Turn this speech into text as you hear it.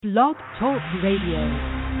Blog Talk Radio.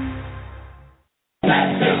 Swing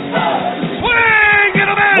and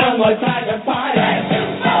a miss! One more time to party.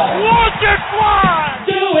 Watch it fly!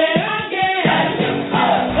 Do it again.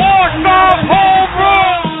 Walk off home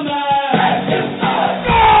run! Let's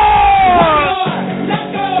go.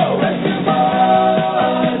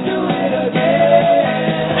 Do it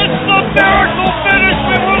again. It's the miracle finish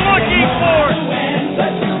we were looking for!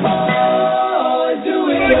 Do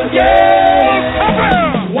it again. Come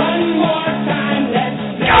One more time.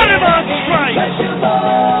 Let's Got him on strike!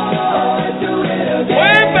 do it again.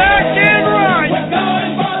 Way back in right! We're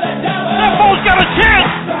going for the double. That ball's got a chance!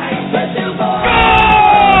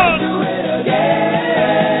 Gone! Do it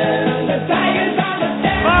again. The Tigers on the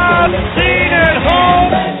step. Bob Dean at home!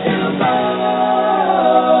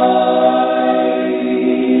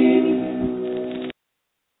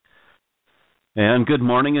 And good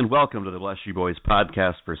morning and welcome to the Bless You Boys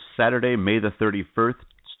podcast for Saturday, May the 31st,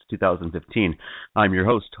 2015. I'm your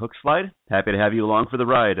host, Hookslide. Happy to have you along for the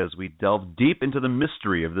ride as we delve deep into the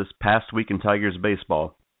mystery of this past week in Tigers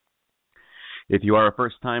baseball. If you are a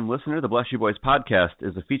first-time listener, the Bless You Boys podcast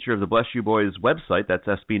is a feature of the Bless You Boys website. That's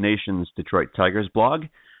SB Nation's Detroit Tigers blog.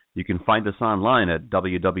 You can find us online at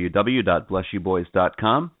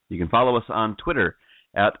www.blessyouboys.com. You can follow us on Twitter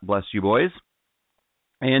at Bless You Boys.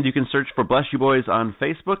 And you can search for Bless You Boys on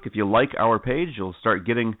Facebook. If you like our page, you'll start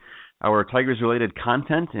getting our Tigers-related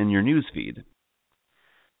content in your news feed.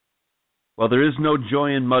 Well, there is no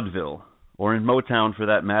joy in Mudville, or in Motown for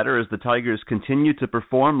that matter, as the Tigers continue to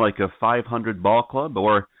perform like a 500 ball club,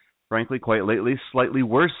 or, frankly, quite lately, slightly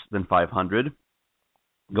worse than 500,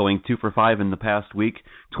 going 2 for 5 in the past week,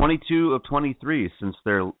 22 of 23 since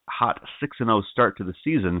their hot 6-0 start to the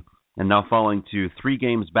season, and now falling to 3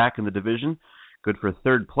 games back in the division. Good for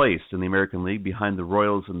third place in the American League behind the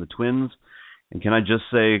Royals and the Twins. And can I just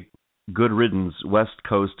say, good riddance, West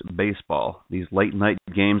Coast baseball. These late night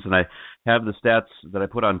games, and I have the stats that I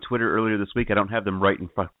put on Twitter earlier this week. I don't have them right in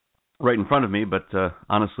front of me, but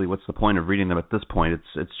honestly, what's the point of reading them at this point?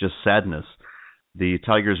 It's just sadness. The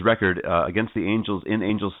Tigers' record against the Angels in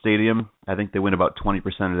Angels Stadium, I think they win about 20%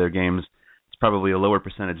 of their games. It's probably a lower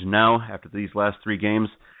percentage now after these last 3 games.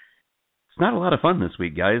 It's not a lot of fun this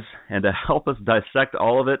week, guys, and to help us dissect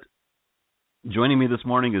all of it, joining me this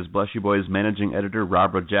morning is Bless You Boys managing editor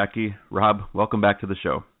Rob Rajacki. Rob, welcome back to the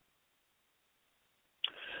show.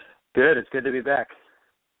 Good. It's good to be back.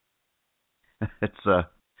 It's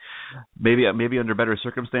maybe under better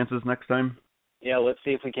circumstances next time. Yeah, let's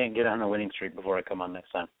see if we can't get on a winning streak before I come on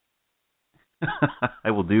next time.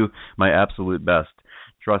 I will do my absolute best.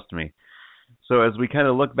 Trust me. So as we kind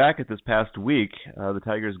of look back at this past week, the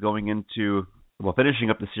Tigers finishing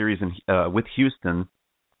up the series with Houston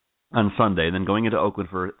on Sunday, then going into Oakland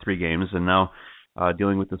for 3 games, and now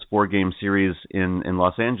dealing with this 4-game series in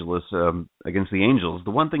Los Angeles against the Angels.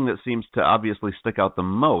 The one thing that seems to obviously stick out the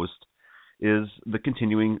most is the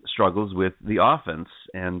continuing struggles with the offense.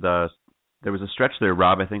 And there was a stretch there,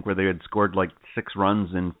 Rob, I think, where they had scored like 6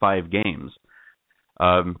 runs in 5 games.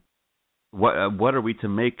 What are we to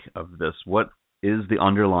make of this? What is the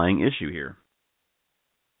underlying issue here?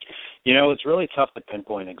 You know, it's really tough to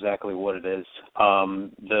pinpoint exactly what it is.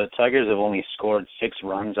 The Tigers have only scored 6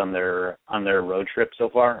 runs on their road trip so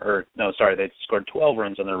far. They scored 12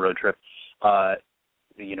 runs on their road trip,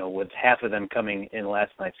 with half of them coming in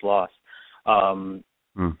last night's loss.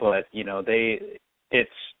 But,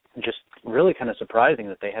 it's just really kind of surprising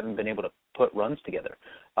that they haven't been able to put runs together.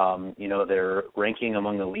 They're ranking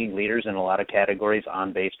among the league leaders in a lot of categories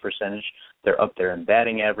on base percentage. They're up there in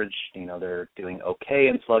batting average. They're doing okay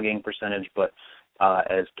in slugging percentage, but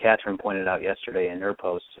as Catherine pointed out yesterday in her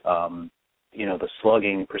post, the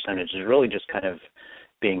slugging percentage is really just kind of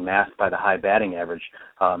being masked by the high batting average.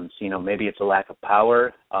 Maybe it's a lack of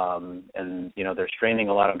power, and they're straining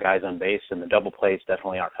a lot of guys on base, and the double plays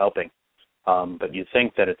definitely aren't helping. But you'd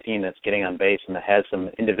think that a team that's getting on base and that has some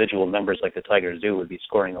individual numbers like the Tigers do would be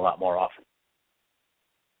scoring a lot more often.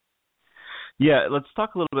 Yeah, let's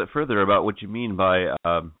talk a little bit further about what you mean by,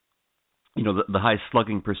 the high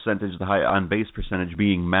slugging percentage, the high on-base percentage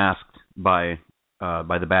being masked by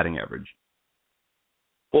the batting average.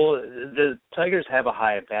 Well, the Tigers have a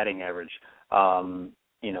high batting average. One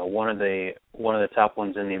of the top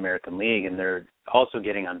ones in the American League, and they're also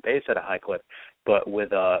getting on base at a high clip. But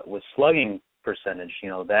with slugging percentage,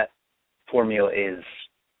 that formula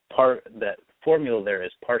there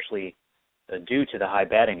is partially due to the high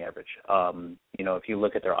batting average. If you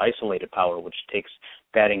look at their isolated power, which takes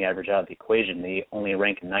batting average out of the equation, they only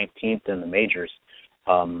rank 19th in the majors.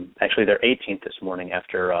 Actually, they're 18th this morning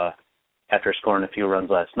after after scoring a few runs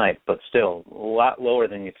last night, but still a lot lower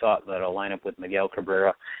than you thought that a lineup with Miguel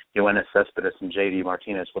Cabrera, Yoenis Cespedes, and J.D.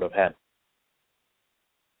 Martinez would have had.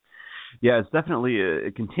 Yeah, it's definitely,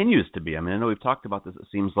 it continues to be. I mean, I know we've talked about this, it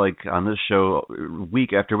seems like, on this show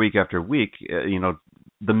week after week after week,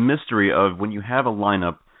 the mystery of when you have a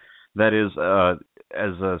lineup that is,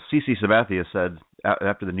 as CC Sabathia said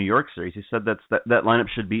after the New York series, he said that lineup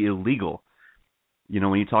should be illegal.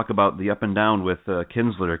 When you talk about the up and down with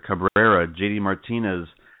Kinsler, Cabrera, J.D. Martinez,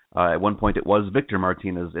 at one point it was Victor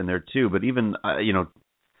Martinez in there too, but even,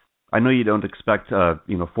 I know you don't expect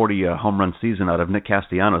 40 home run season out of Nick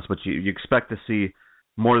Castellanos, but you expect to see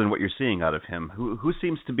more than what you're seeing out of him. Who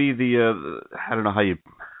seems to be the I don't know how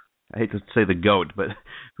I hate to say the GOAT, but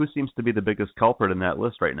who seems to be the biggest culprit in that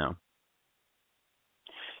list right now?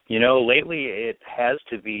 Lately it has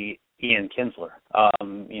to be Ian Kinsler.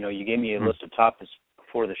 You gave me a list of topics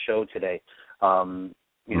before the show today, and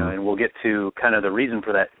we'll get to kind of the reason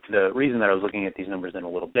for that, the reason that I was looking at these numbers in a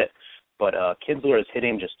little bit. But Kinsler is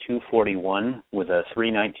hitting just .241 with a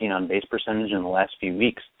 .319 on base percentage in the last few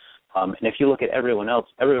weeks. And if you look at everyone else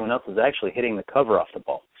is actually hitting the cover off the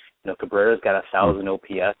ball. Cabrera's got 1,000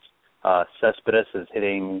 OPS. Cespedes is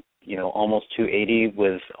hitting, almost .280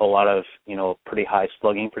 with a lot of, pretty high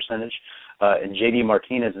slugging percentage. And J.D.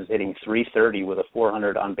 Martinez is hitting .330 with a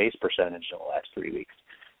 .400 on base percentage in the last 3 weeks.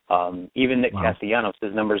 Even Nick Castellanos,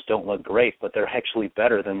 his numbers don't look great, but they're actually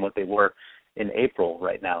better than what they were in April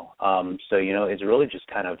right now. So it's really just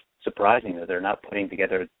kind of surprising that they're not putting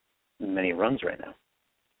together many runs right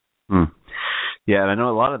now. Yeah, and I know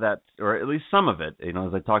a lot of that, or at least some of it,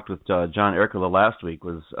 as I talked with John Ercola last week,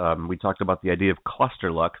 was we talked about the idea of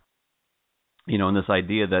cluster luck, and this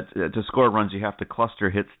idea that to score runs you have to cluster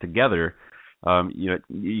hits together.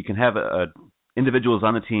 You can have individuals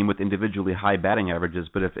on the team with individually high batting averages,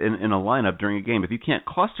 but if in a lineup during a game, if you can't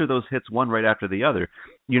cluster those hits one right after the other,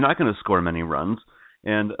 you're not going to score many runs.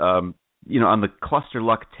 And, on the cluster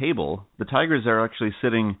luck table, the Tigers are actually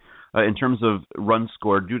sitting, in terms of runs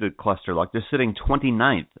scored due to cluster luck, they're sitting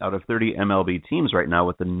 29th out of 30 MLB teams right now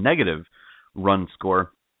with a negative run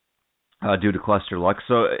score due to cluster luck.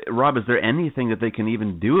 So, Rob, is there anything that they can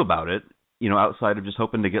even do about it, outside of just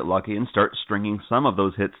hoping to get lucky and start stringing some of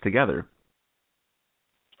those hits together?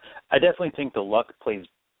 I definitely think the luck plays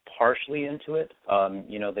partially into it.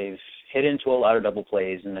 They've hit into a lot of double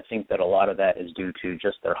plays, and I think that a lot of that is due to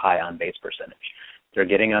just their high on-base percentage. They're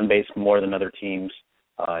getting on base more than other teams,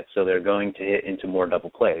 so they're going to hit into more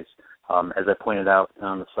double plays. As I pointed out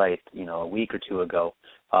on the site, a week or two ago,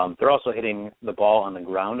 they're also hitting the ball on the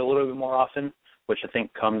ground a little bit more often, which I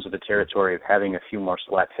think comes with the territory of having a few more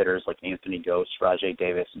select hitters like Anthony Gose, Rajai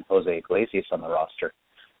Davis, and Jose Iglesias on the roster.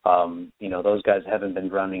 Those guys haven't been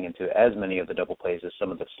grounding into as many of the double plays as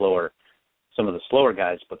some of the slower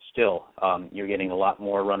guys, but still, you're getting a lot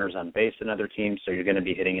more runners on base than other teams, so you're going to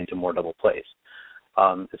be hitting into more double plays.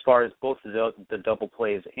 As far as both the double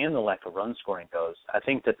plays and the lack of run scoring goes, I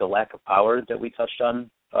think that the lack of power that we touched on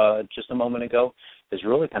just a moment ago is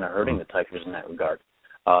really kind of hurting the Tigers in that regard.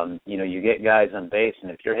 You get guys on base,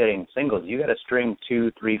 and if you're hitting singles, you got to string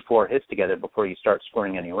 2, 3, 4 hits together before you start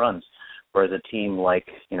scoring any runs. Whereas a team like,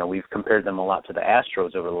 we've compared them a lot to the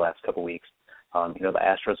Astros over the last couple of weeks. The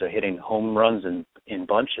Astros are hitting home runs in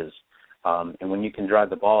bunches. And when you can drive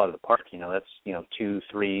the ball out of the park, that's, 2,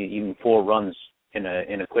 3, even 4 runs in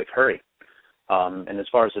a quick hurry. And as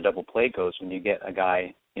far as the double play goes, when you get a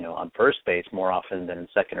guy, on first base more often than in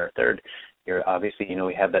second or third, you're obviously,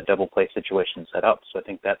 we have that double play situation set up. So I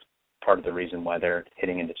think that's part of the reason why they're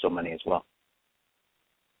hitting into so many as well.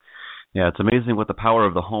 Yeah, it's amazing what the power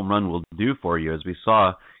of the home run will do for you, as we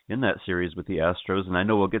saw in that series with the Astros. And I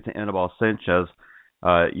know we'll get to Anibal Sanchez, in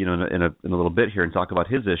a little bit here and talk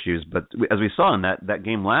about his issues. But as we saw in that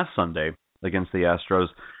game last Sunday against the Astros,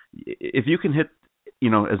 if you can hit,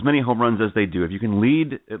 as many home runs as they do, if you can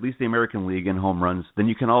lead at least the American League in home runs, then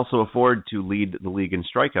you can also afford to lead the league in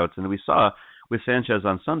strikeouts. And we saw with Sanchez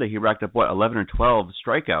on Sunday, he racked up 11 or 12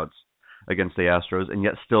 strikeouts against the Astros, and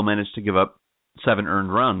yet still managed to give up 7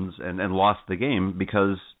 earned runs and lost the game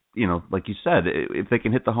because, like you said, if they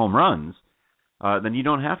can hit the home runs, then you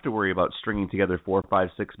don't have to worry about stringing together 4, 5,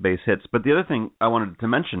 6 base hits. But the other thing I wanted to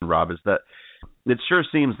mention, Rob, is that it sure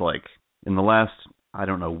seems like in the last,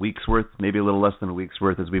 week's worth, maybe a little less than a week's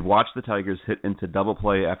worth, as we've watched the Tigers hit into double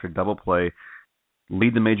play after double play,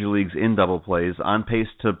 lead the major leagues in double plays, on pace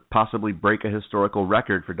to possibly break a historical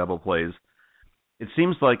record for double plays. It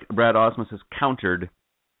seems like Brad Ausmus has countered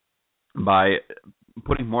by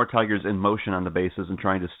putting more Tigers in motion on the bases and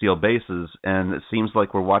trying to steal bases, and it seems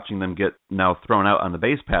like we're watching them get now thrown out on the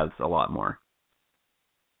base paths a lot more.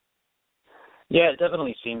 Yeah, it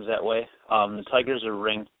definitely seems that way. The Tigers are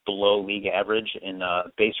ranked below league average in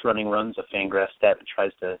base running runs, a Fangraphs stat that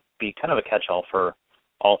tries to be kind of a catch-all for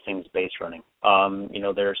all things base running.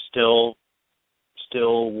 They're still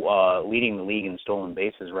leading the league in stolen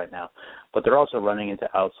bases right now, but they're also running into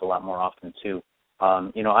outs a lot more often too. I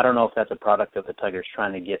don't know if that's a product of the Tigers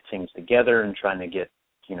trying to get things together and trying to get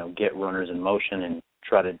runners in motion and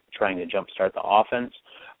trying to jumpstart the offense,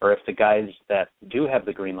 or if the guys that do have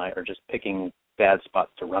the green light are just picking bad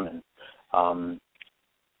spots to run in.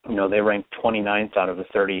 They rank 29th out of the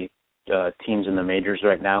 30 teams in the majors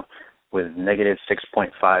right now with negative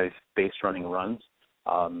 6.5 base running runs.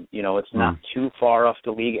 It's not too far off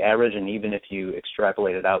the league average, and even if you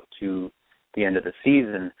extrapolate it out to the end of the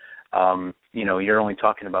season, you're only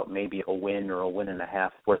talking about maybe a win or a win and a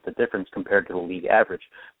half worth of difference compared to the league average.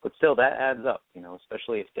 But still, that adds up,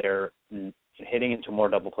 especially if they're hitting into more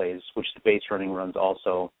double plays, which the base running runs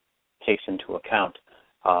also takes into account.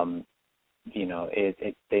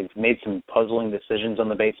 They've made some puzzling decisions on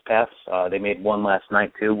the base paths. They made one last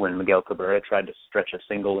night, too, when Miguel Cabrera tried to stretch a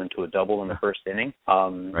single into a double in the first inning.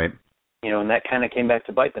 Right. And that kind of came back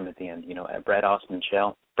to bite them at the end. Brad Ausmus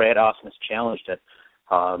challenged it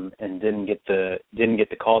and didn't get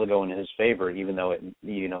the call to go in his favor, even though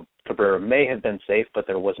Cabrera may have been safe, but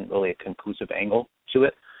there wasn't really a conclusive angle to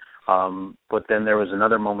it. But then there was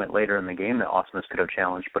another moment later in the game that Ausmus could have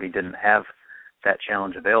challenged, but he didn't have that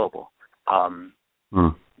challenge available. And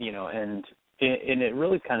it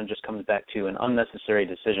really kind of just comes back to an unnecessary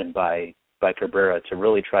decision by Cabrera to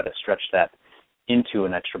really try to stretch that into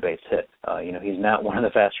an extra base hit. He's not one of the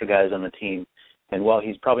faster guys on the team, and while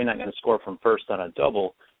he's probably not going to score from first on a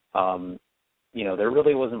double, there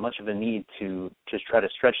really wasn't much of a need to just try to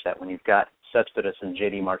stretch that when you've got Cespedes and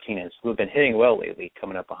J.D. Martinez, who have been hitting well lately,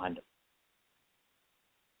 coming up behind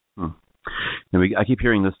him. And I keep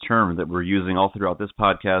hearing this term that we're using all throughout this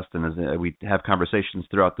podcast, and as we have conversations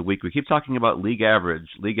throughout the week, we keep talking about league average,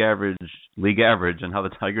 and how the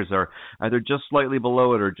Tigers are either just slightly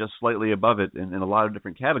below it or just slightly above it in a lot of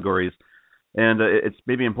different categories. And it's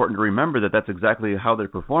maybe important to remember that that's exactly how they're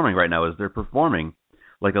performing right now, is they're performing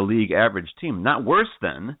like a league average team. Not worse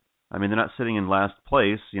than. I mean, they're not sitting in last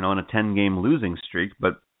place, in a 10-game losing streak,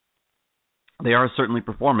 but they are certainly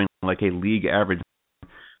performing like a league average,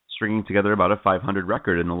 stringing together about a 500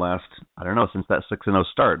 record in the last, since that 6-0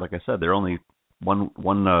 start. Like I said, they're only one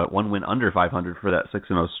win under 500 for that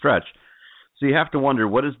 6-0 stretch. So you have to wonder,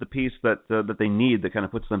 what is the piece that they need that kind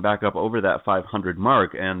of puts them back up over that 500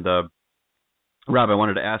 mark? And Rob, I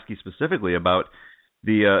wanted to ask you specifically about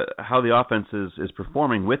the how the offense is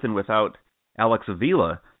performing with and without Alex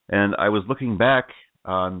Avila. And I was looking back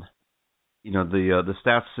on the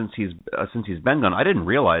stats since he's been gone. I didn't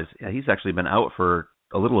realize he's actually been out for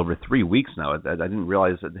a little over 3 weeks now. I didn't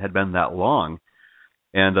realize it had been that long.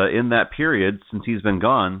 And in that period, since he's been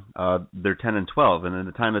gone, they're 10-12. And in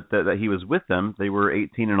the time that he was with them, they were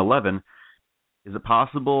 18-11. Is it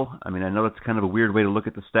possible? I mean, I know it's kind of a weird way to look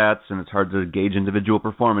at the stats, and it's hard to gauge individual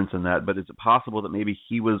performance in that. But is it possible that maybe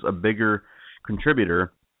he was a bigger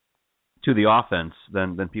contributor to the offense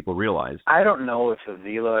than people realize? I don't know if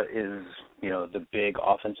Avila is, the big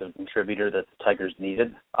offensive contributor that the Tigers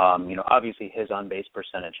needed. Obviously his on-base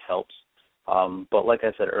percentage helps. But like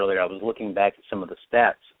I said earlier, I was looking back at some of the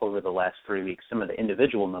stats over the last 3 weeks, some of the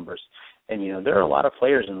individual numbers, and, there are a lot of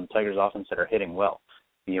players in the Tigers offense that are hitting well.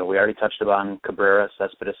 We already touched upon Cabrera,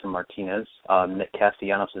 Cespedes, and Martinez. Nick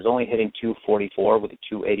Castellanos is only hitting .244 with a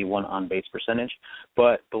 .281 on-base percentage,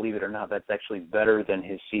 but believe it or not, that's actually better than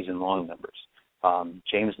his season-long numbers.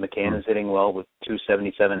 James McCann is hitting well with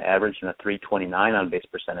 .277 average and a .329 on-base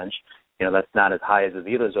percentage. That's not as high as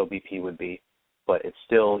Avila's OBP would be, but it's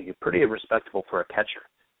still pretty respectable for a catcher.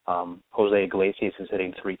 Jose Iglesias is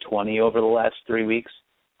hitting .320 over the last 3 weeks.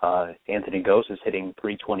 Anthony Gose is hitting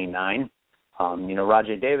 .329.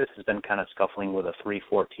 Rajay Davis has been kind of scuffling with a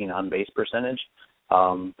 .314 on-base percentage.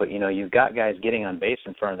 But, you've got guys getting on base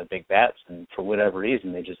in front of the big bats, and for whatever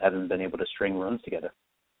reason, they just haven't been able to string runs together.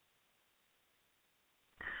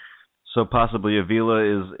 So possibly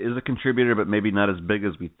Avila is a contributor, but maybe not as big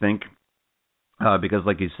as we think. Because,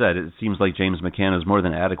 like you said, it seems like James McCann is more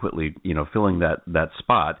than adequately, filling that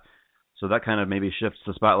spot. So that kind of maybe shifts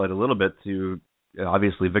the spotlight a little bit to,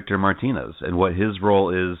 obviously, Victor Martinez and what his role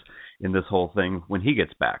is in this whole thing when he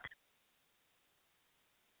gets back.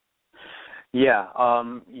 Yeah,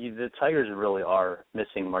 the Tigers really are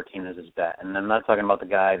missing Martinez's bat. And I'm not talking about the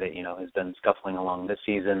guy that, has been scuffling along this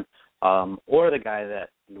season, or the guy that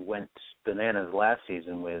went bananas last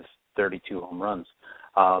season with 32 home runs.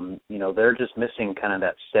 They're just missing kind of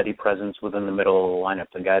that steady presence within the middle of the lineup,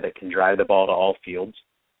 the guy that can drive the ball to all fields.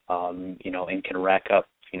 and can rack up,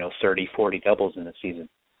 30, 40 doubles in the season.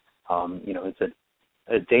 It's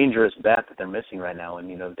a dangerous bat that they're missing right now. And,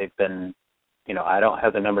 they've been, I don't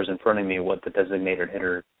have the numbers in front of me what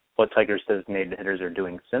Tigers designated hitters are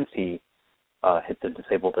doing since he hit the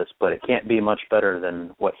disabled list, but it can't be much better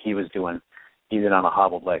than what he was doing, even on a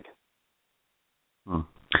hobbled leg.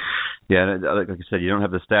 Yeah, like I said, you don't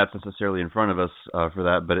have the stats necessarily in front of us for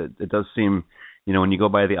that, but it does seem, when you go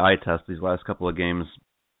by the eye test these last couple of games,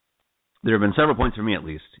 there have been several points for me at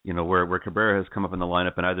least, where Cabrera has come up in the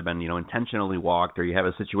lineup and either been, intentionally walked, or you have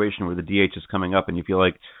a situation where the DH is coming up and you feel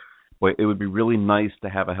like, boy, it would be really nice to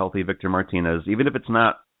have a healthy Victor Martinez, even if it's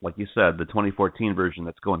not, like you said, the 2014 version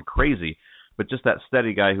that's going crazy, but just that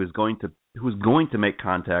steady guy who's going to make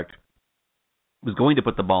contact, who's going to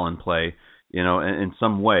put the ball in play, in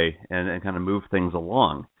some way and kind of move things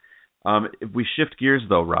along. If we shift gears,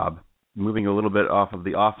 though, Rob, moving a little bit off of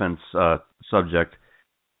the offense subject,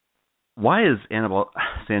 why is Anibal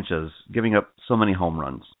Sanchez giving up so many home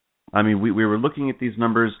runs? I mean, we were looking at these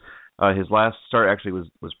numbers. His last start actually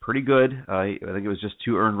was pretty good. I think it was just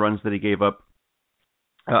 2 earned runs that he gave up.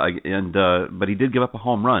 But he did give up a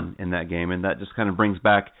home run in that game, and that just kind of brings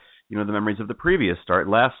back, the memories of the previous start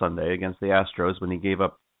last Sunday against the Astros when he gave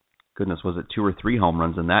up, goodness, was it 2 or 3 home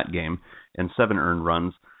runs in that game and 7 earned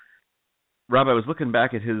runs. Rob, I was looking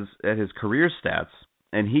back at his career stats,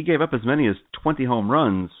 and he gave up as many as 20 home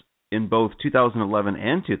runs in both 2011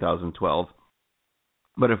 and 2012.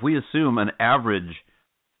 But if we assume an average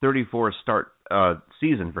 34 start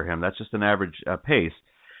season for him, that's just an average pace,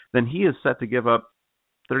 then he is set to give up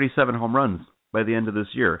 37 home runs by the end of this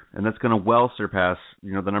year, and that's going to well surpass,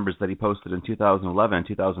 the numbers that he posted in 2011 and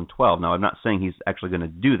 2012. Now, I'm not saying he's actually going to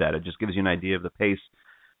do that. It just gives you an idea of the pace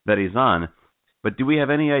that he's on. But do we have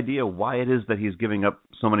any idea why it is that he's giving up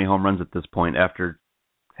so many home runs at this point after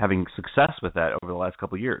having success with that over the last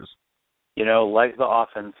couple of years? Like the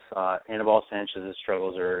offense, Anibal Sanchez's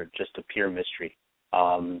struggles are just a pure mystery.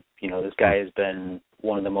 This guy has been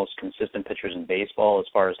one of the most consistent pitchers in baseball as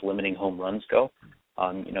far as limiting home runs go.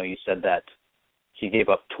 You said that he gave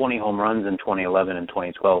up 20 home runs in 2011 and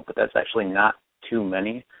 2012, but that's actually not too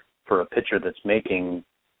many for a pitcher that's making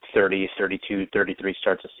 30, 32, 33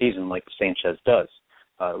 starts a season like Sanchez does,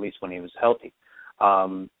 at least when he was healthy.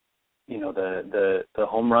 The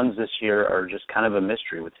home runs this year are just kind of a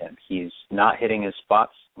mystery with him. He's not hitting his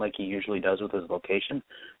spots like he usually does with his location,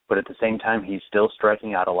 but at the same time, he's still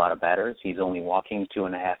striking out a lot of batters. He's only walking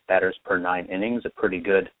 2.5 batters per 9 innings, a pretty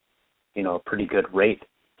good rate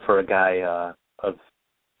for a guy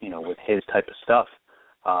with his type of stuff.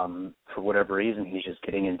 For whatever reason, he's just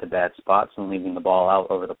getting into bad spots and leaving the ball out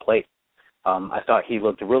over the plate. I thought he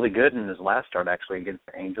looked really good in his last start, actually, against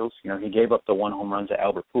the Angels. He gave up the 1 home run to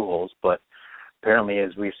Albert Pujols, but apparently,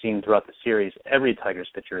 as we've seen throughout the series, every Tigers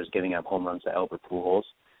pitcher is giving up home runs to Albert Pujols.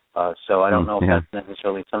 So I don't know if that's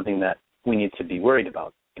necessarily something that we need to be worried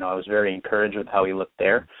about. I was very encouraged with how he looked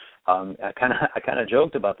there. I kind of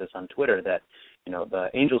joked about this on Twitter that, the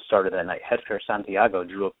Angels started that night. Hector Santiago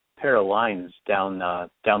drew a pair of lines down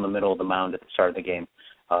the middle of the mound at the start of the game.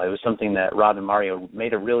 It was something that Rob and Mario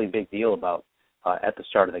made a really big deal about at the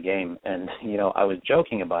start of the game. And, I was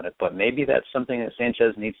joking about it, but maybe that's something that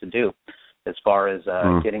Sanchez needs to do as far as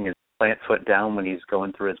getting his plant foot down when he's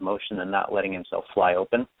going through his motion and not letting himself fly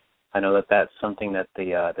open. I know that that's something that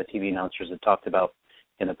the TV announcers had talked about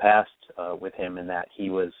in the past with him, and that he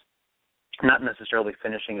was not necessarily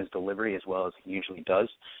finishing his delivery as well as he usually does,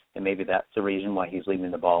 and maybe that's the reason why he's leaving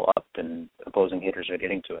the ball up and opposing hitters are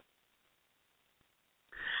getting to it.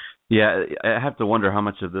 Yeah, I have to wonder how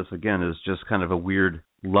much of this, again, is just kind of a weird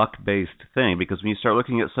luck-based thing, because when you start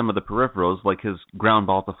looking at some of the peripherals, like his ground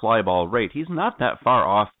ball to fly ball rate, he's not that far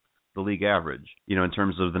off the league average, in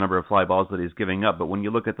terms of the number of fly balls that he's giving up. But when you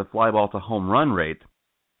look at the fly ball to home run rate,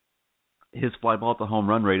 his fly ball to home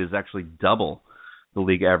run rate is actually double the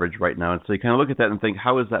league average right now. And so you kind of look at that and think,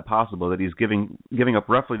 how is that possible that he's giving up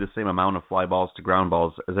roughly the same amount of fly balls to ground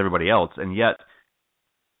balls as everybody else, and yet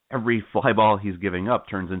every fly ball he's giving up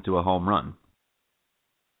turns into a home run?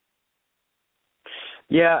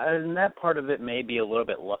 Yeah, and that part of it may be a little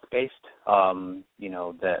bit luck-based.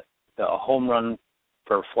 That a home run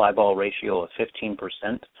for fly ball ratio of 15%,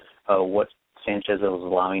 what Sanchez is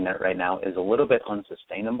allowing that right now is a little bit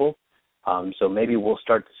unsustainable. So maybe we'll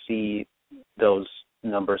start to see those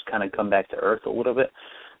numbers kind of come back to earth a little bit.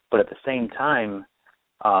 But at the same time,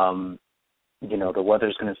 the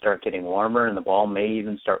weather's going to start getting warmer and the ball may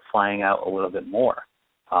even start flying out a little bit more.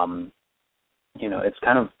 It's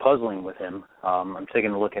kind of puzzling with him. I'm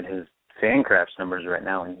taking a look at his Fangraphs numbers right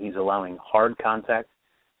now, and he's allowing hard contact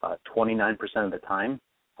 29% of the time.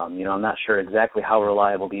 I'm not sure exactly how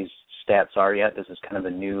reliable these stats are yet. This is kind of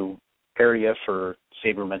a new area for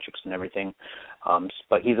sabermetrics and everything.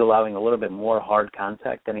 But he's allowing a little bit more hard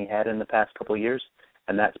contact than he had in the past couple of years,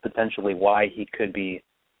 and that's potentially why he could be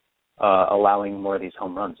allowing more of these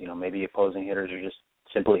home runs. Maybe opposing hitters are just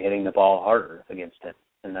simply hitting the ball harder against him,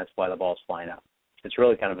 and that's why the ball's flying out. It's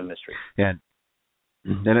really kind of a mystery. Yeah.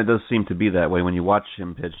 And it does seem to be that way when you watch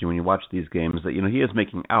him pitch, when you watch these games, that, he is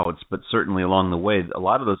making outs, but certainly along the way, a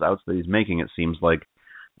lot of those outs that he's making, it seems like,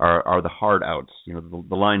 are the hard outs.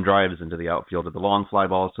 The line drives into the outfield, or the long fly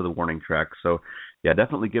balls to the warning track. So, yeah,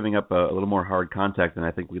 definitely giving up a little more hard contact than I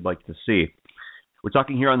think we'd like to see. We're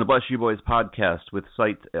talking here on the Bless You Boys podcast with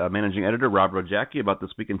site managing editor Rob Rogacki about This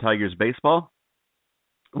Week in Tigers baseball.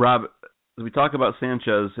 Rob, as we talk about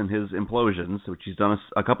Sanchez and his implosions, which he's done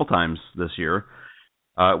a couple times this year,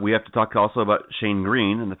 we have to talk also about Shane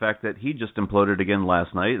Green and the fact that he just imploded again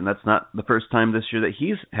last night, and that's not the first time this year that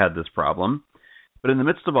he's had this problem. But in the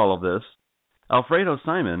midst of all of this, Alfredo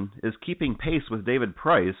Simon is keeping pace with David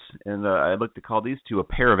Price, and I'd like to call these two a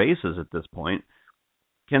pair of aces at this point.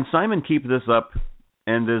 Can Simon keep this up,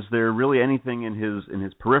 and is there really anything in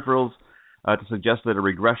his peripherals to suggest that a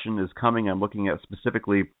regression is coming? I'm looking at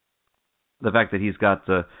specifically the fact that he's got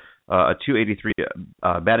a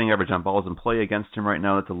 .283 batting average on balls in play against him right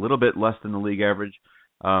now. That's a little bit less than the league average.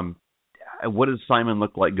 What does Simon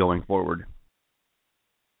look like going forward?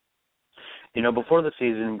 Before the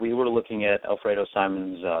season, we were looking at Alfredo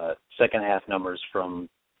Simon's second half numbers from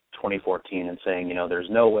 2014 and saying, there's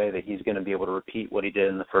no way that he's going to be able to repeat what he did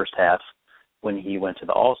in the first half when he went to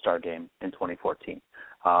the All-Star game in 2014.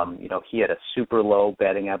 He had a super low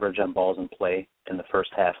batting average on balls in play in the first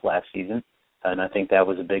half last season, and I think that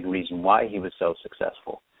was a big reason why he was so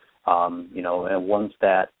successful. And once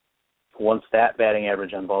that batting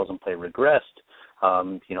average on balls in play regressed,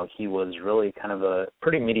 he was really kind of a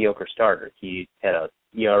pretty mediocre starter. He had a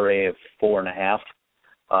ERA of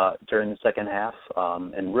 4.5 during the second half,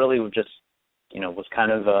 and really just, was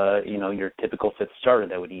kind of your typical fifth starter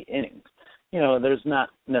that would eat innings. There's not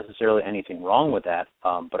necessarily anything wrong with that,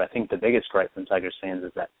 but I think the biggest gripe from Tigers fans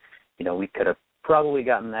is that, we could have probably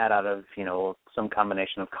gotten that out of, some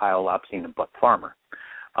combination of Kyle Lopsy and Buck Farmer.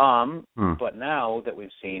 But now that we've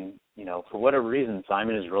seen, for whatever reason,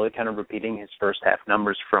 Simon is really kind of repeating his first half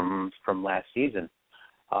numbers from last season.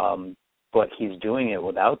 But he's doing it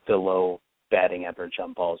without the low batting average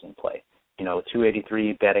on balls in play.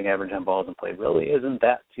 283 batting average on balls in play really isn't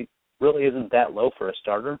that low for a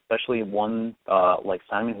starter, especially one like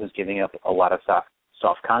Simon, who's giving up a lot of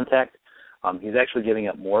soft contact. He's actually giving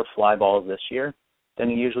up more fly balls this year than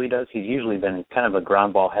he usually does. He's usually been kind of a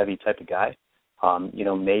ground ball heavy type of guy.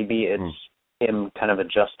 Maybe it's him kind of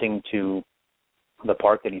adjusting to the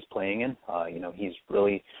park that he's playing in. He's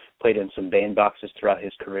really played in some bandboxes throughout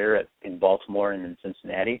his career in Baltimore and in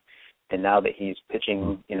Cincinnati. And now that he's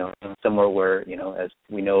pitching, somewhere where, as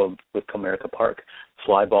we know with Comerica Park,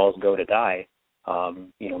 fly balls go to die,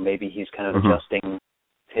 maybe he's kind of adjusting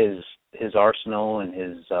his arsenal and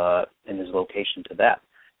his location to that.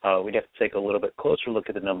 We'd have to take a little bit closer look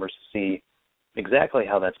at the numbers to see exactly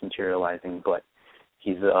how that's materializing, but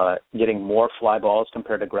he's getting more fly balls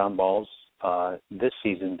compared to ground balls this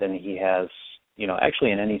season than he has,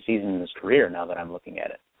 actually in any season in his career now that I'm looking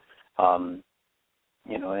at it.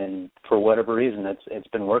 And for whatever reason, it's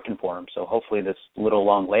been working for him. So hopefully this little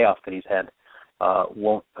long layoff that he's had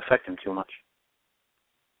won't affect him too much.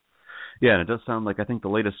 Yeah, and it does sound like, I think the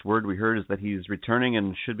latest word we heard is that he's returning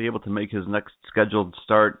and should be able to make his next scheduled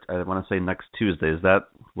start, I want to say next Tuesday. Is that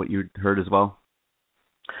what you heard as well?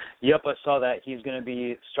 Yep, I saw that. He's going to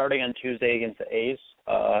be starting on Tuesday against the A's,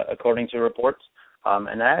 according to reports.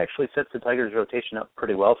 And that actually sets the Tigers' rotation up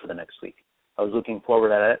pretty well for the next week. I was looking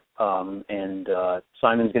forward at it. And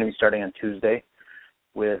Simon's going to be starting on Tuesday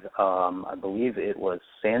with, I believe it was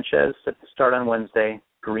Sanchez set to start on Wednesday,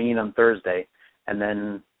 Green on Thursday, and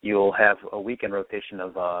then you'll have a weekend rotation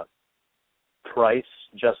of Price,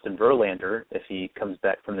 Justin Verlander, if he comes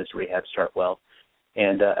back from this rehab start well,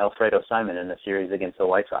 and Alfredo Simon in the series against the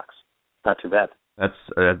White Sox. Not too bad. That's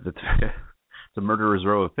it's a murderer's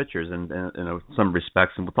row of pitchers in some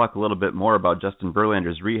respects, and we'll talk a little bit more about Justin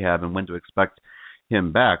Verlander's rehab and when to expect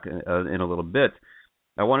him back in a little bit.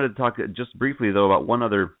 I wanted to talk just briefly, though, about one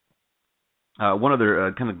other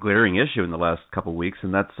kind of glaring issue in the last couple of weeks,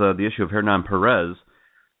 and that's the issue of Hernan Perez.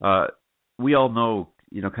 We all know,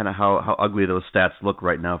 kind of how ugly those stats look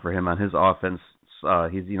right now for him on his offense.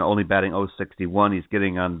 He's, only batting .061. He's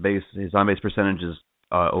getting on base. His on base percentage is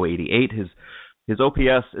 .088. His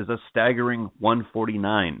OPS is a staggering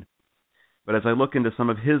 149. But as I look into some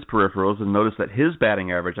of his peripherals and notice that his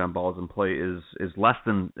batting average on balls in play is less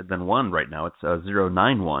than 1 right now, it's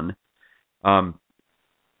 0.91.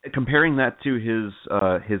 Comparing that to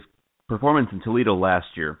his performance in Toledo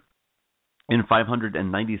last year, in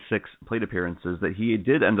 596 plate appearances, that he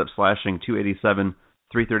did end up slashing 287,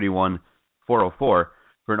 331, 404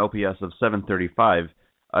 for an OPS of 735.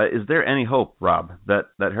 Is there any hope, Rob, that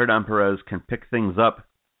Hernan Perez can pick things up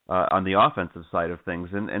on the offensive side of things?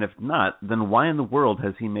 And if not, then why in the world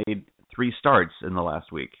has he made 3 starts in the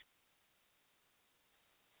last week?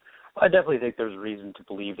 I definitely think there's reason to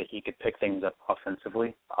believe that he could pick things up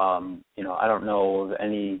offensively. I don't know of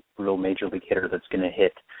any real major league hitter that's going to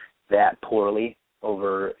hit that poorly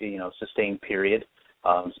over, sustained period,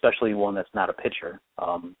 especially one that's not a pitcher.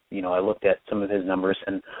 I looked at some of his numbers,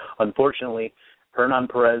 and unfortunately, Hernan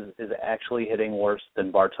Perez is actually hitting worse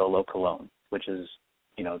than Bartolo Colon, which is,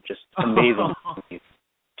 just amazing.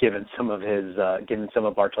 Given some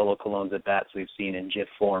of Bartolo Colon's at bats we've seen in GIF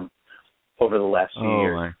form over the last few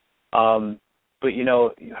years. But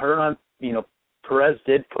Hernan, Perez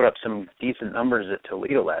did put up some decent numbers at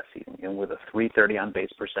Toledo last season, and with a .330 on base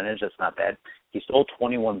percentage, that's not bad. He stole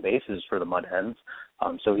 21 bases for the Mud Hens,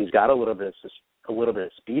 so he's got a little bit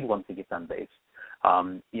of speed once he gets on base.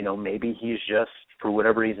 Maybe he's just, for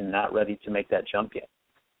whatever reason, not ready to make that jump yet.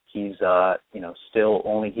 He's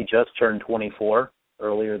he just turned 24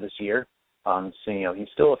 earlier this year, so he's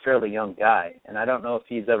still a fairly young guy, and I don't know if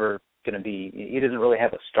he's ever going to be. He doesn't really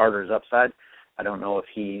have a starter's upside. I don't know if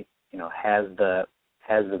he has the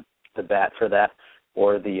bat for that,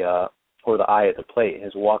 or the eye at the plate.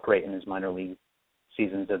 His walk rate in his minor league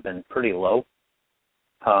seasons have been pretty low,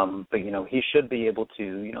 but he should be able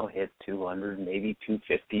to hit 200, maybe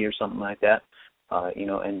 250 or something like that,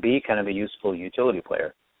 and be kind of a useful utility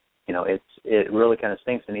player. It really kind of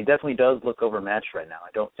stinks, and he definitely does look overmatched right now.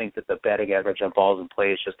 I don't think that the batting average on balls in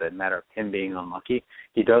play is just a matter of him being unlucky.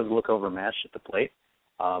 He does look overmatched at the plate.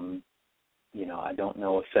 I don't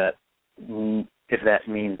know if that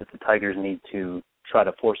means that the Tigers need to try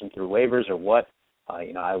to force him through waivers or what.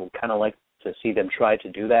 I would kind of like to see them try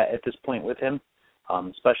to do that at this point with him,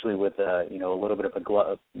 especially with a little bit of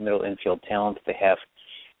a middle infield talent that they have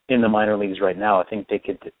in the minor leagues right now. I think they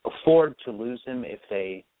could afford to lose him if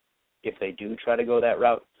they do try to go that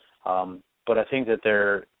route. But I think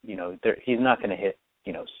that he's not going to hit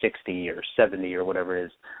 60 or 70 or whatever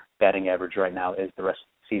his batting average right now is the rest of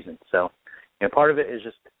the season. So part of it is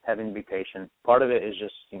just having to be patient. Part of it is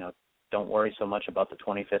just don't worry so much about the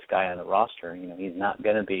 25th guy on the roster. He's not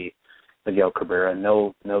going to be Miguel Cabrera.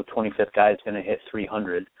 No 25th guy is going to hit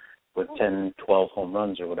 300 with 10, 12 home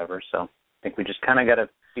runs or whatever. So I think we just kind of got to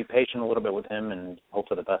be patient a little bit with him and hope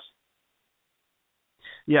for the best.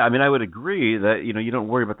 Yeah, I would agree that, you don't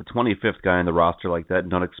worry about the 25th guy on the roster like that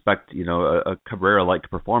and don't expect, a Cabrera-like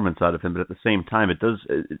performance out of him. But at the same time, it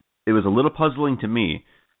was a little puzzling to me.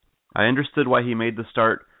 I understood why he made the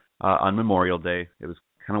start on Memorial Day. It was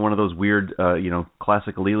kind of one of those weird,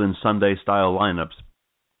 classic Leland Sunday style lineups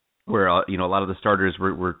where, a lot of the starters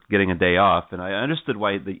were getting a day off. And I understood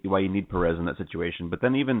why you need Perez in that situation. But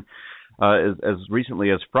then even as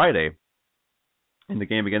recently as Friday, in the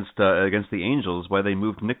game against the Angels, why they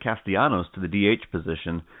moved Nick Castellanos to the DH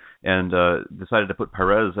position and decided to put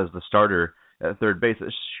Perez as the starter at third base.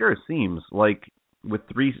 It sure seems like with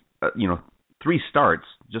three starts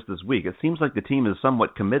just this week, it seems like the team is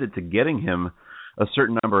somewhat committed to getting him a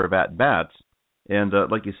certain number of at bats. And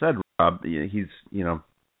like you said, Rob, he's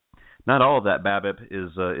not all of that BABIP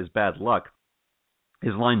is bad luck.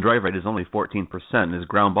 His line drive rate is only 14%, and his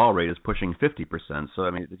ground ball rate is pushing 50%. So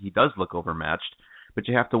he does look overmatched. But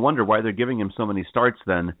you have to wonder why they're giving him so many starts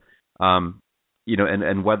then,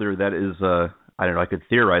 and whether that is, I don't know, I could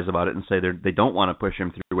theorize about it and say they don't want to push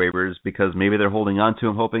him through waivers because maybe they're holding on to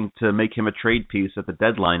him, hoping to make him a trade piece at the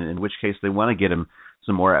deadline, in which case they want to get him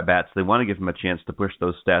some more at-bats. They want to give him a chance to push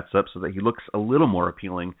those stats up so that he looks a little more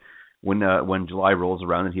appealing when July rolls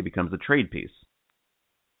around and he becomes a trade piece.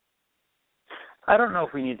 I don't know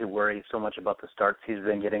if we need to worry so much about the starts he's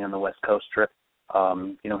been getting on the West Coast trip.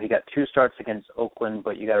 He got 2 starts against Oakland,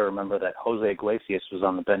 but you got to remember that Jose Iglesias was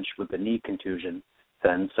on the bench with the knee contusion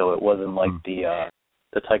then, so it wasn't like the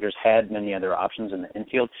Tigers had many other options in the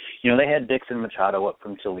infield. They had Dixon Machado up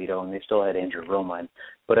from Toledo, and they still had Andrew Romine.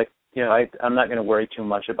 But I'm not going to worry too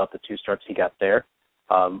much about the 2 starts he got there.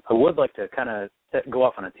 I would like to kind of go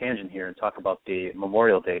off on a tangent here and talk about the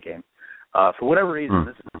Memorial Day game. For whatever reason,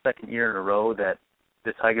 this is the second year in a row that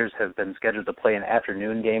the Tigers have been scheduled to play an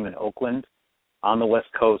afternoon game in Oakland on the West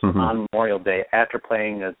Coast on Memorial Day after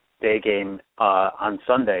playing a day game on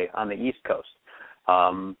Sunday on the East Coast.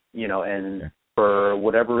 And for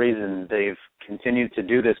whatever reason, they've continued to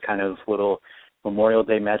do this kind of little Memorial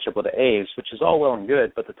Day matchup with the A's, which is all well and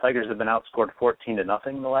good, but the Tigers have been outscored 14-0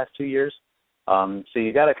 the last 2 years. So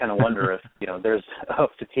you got to kind of wonder if, there's a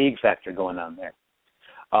fatigue factor going on there.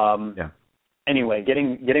 Anyway,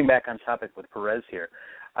 getting back on topic with Perez here,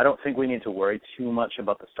 I don't think we need to worry too much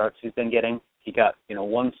about the starts he's been getting. He got,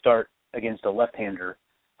 one start against a left-hander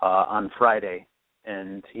on Friday,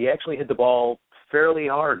 and he actually hit the ball fairly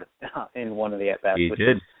hard in one of the at-bats, which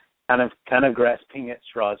is kind of grasping at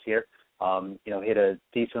straws here. Hit a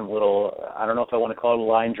decent little, I don't know if I want to call it a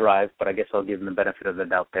line drive, but I guess I'll give him the benefit of the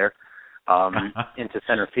doubt there, into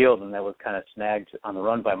center field, and that was kind of snagged on the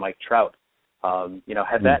run by Mike Trout.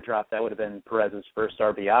 Had that dropped, that would have been Perez's first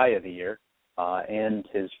RBI of the year and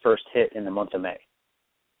his first hit in the month of May.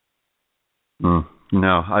 No, and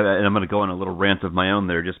I'm going to go on a little rant of my own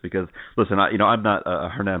there, just because. Listen, I'm not a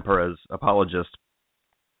Hernan Perez apologist,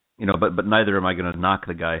 but neither am I going to knock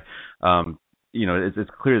the guy. It's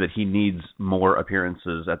clear that he needs more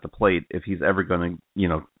appearances at the plate if he's ever going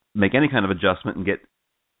to, make any kind of adjustment and get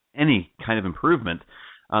any kind of improvement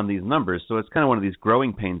on these numbers. So it's kind of one of these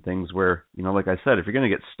growing pain things where, like I said, if you're going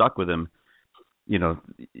to get stuck with him, you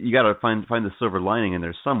got to find the silver lining in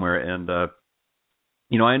there somewhere. And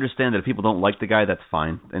I understand that if people don't like the guy, that's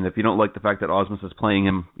fine. And if you don't like the fact that Ausmus is playing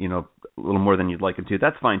him, a little more than you'd like him to,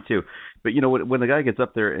 that's fine too. But, when the guy gets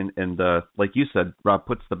up there and like you said, Rob,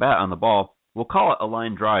 puts the bat on the ball, we'll call it a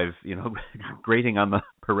line drive, grading on the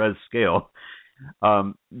Perez scale.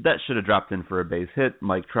 That should have dropped in for a base hit.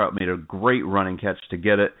 Mike Trout made a great running catch to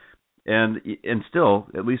get it. And still,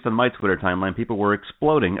 at least on my Twitter timeline, people were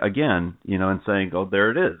exploding again, and saying, oh,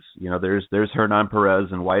 there it is. There's Hernan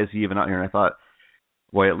Perez, and why is he even out here? And I thought,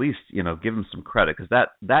 well, at least, give him some credit, because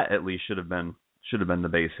that at least should have been the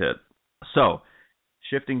base hit. So,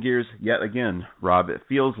 shifting gears yet again, Rob, it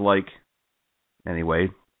feels like, anyway,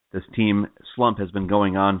 this team slump has been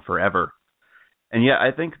going on forever. And yet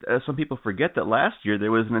I think some people forget that last year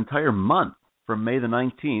there was an entire month from May the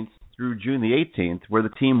 19th through June the 18th where the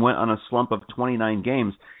team went on a slump of 29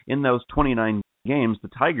 games. In those 29 games, the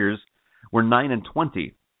Tigers were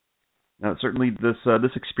 9-20. Now, certainly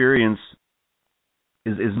this experience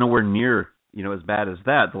is nowhere near as bad as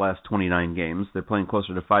that. The last 29 games, they're playing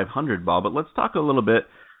closer to 500 ball. But let's talk a little bit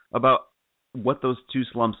about what those two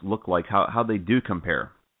slumps look like, how they do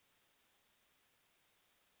compare.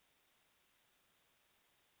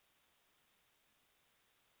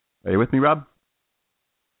 Are you with me, Rob?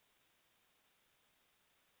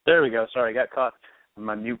 There we go. Sorry, I got caught with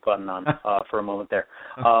my mute button on for a moment there.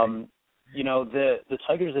 Okay. The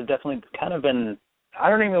Tigers have definitely kind of been,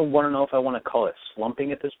 I don't even want to know if I want to call it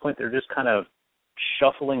slumping at this point. They're just kind of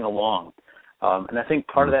shuffling along. And I think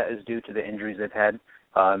part of that is due to the injuries they've had.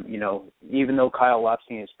 Even though Kyle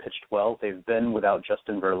Lopsy has pitched well, they've been without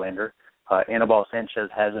Justin Verlander. Anibal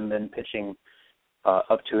Sanchez hasn't been pitching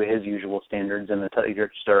up to his usual standards, and the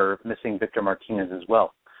Tigers are missing Victor Martinez as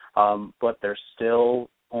well. But they're still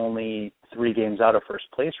only 3 games out of first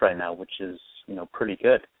place right now, which is, pretty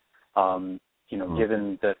good.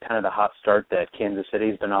 Given the kind of the hot start that Kansas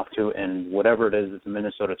City's been off to and whatever it is that the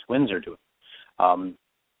Minnesota Twins are doing. I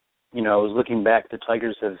was looking back, the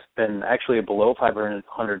Tigers have been actually a below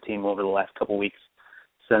 500 team over the last couple weeks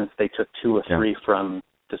since they took 2 or 3 from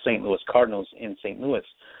the St. Louis Cardinals in St. Louis.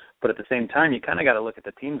 But at the same time, you kind of got to look at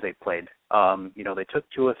the teams they played. They took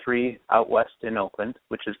 2 or 3 out west in Oakland,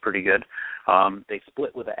 which is pretty good. They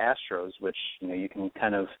split with the Astros, which, you can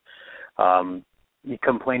kind of you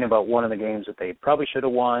complain about one of the games that they probably should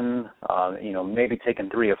have won, maybe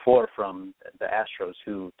taken 3 or 4 from the Astros,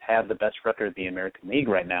 who have the best record of the American League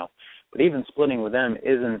right now. But even splitting with them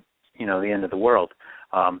isn't, the end of the world.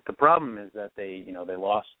 The problem is that they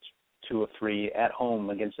lost 2 or 3 at home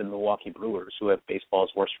against the Milwaukee Brewers, who have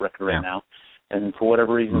baseball's worst record right now. And for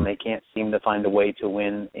whatever reason, they can't seem to find a way to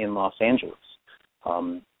win in Los Angeles.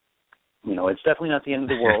 It's definitely not the end of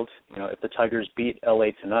the world. If the Tigers beat LA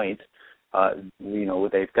tonight,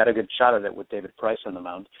 they've got a good shot at it with David Price on the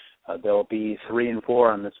mound. They'll be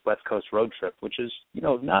 3-4 on this West Coast road trip, which is,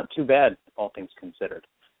 not too bad, all things considered.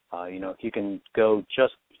 If you can go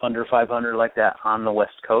just under 500 like that on the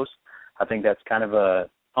West Coast, I think that's kind of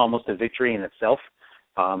almost a victory in itself.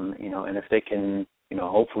 And if they can,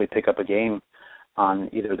 hopefully pick up a game on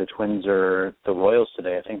either the Twins or the Royals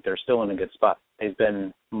today, I think they're still in a good spot. They've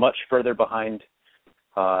been much further behind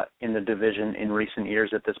in the division in recent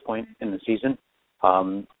years at this point in the season.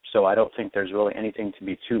 So I don't think there's really anything to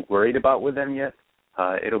be too worried about with them yet.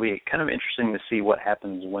 It'll be kind of interesting to see what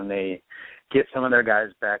happens when they get some of their guys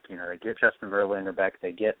back. They get Justin Verlander back,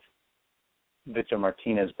 they get Victor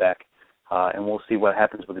Martinez back, and we'll see what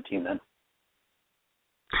happens with the team then.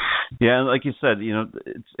 Yeah, and like you said,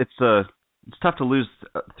 it's tough to lose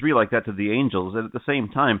three like that to the Angels. And at the same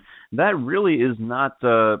time, that really is not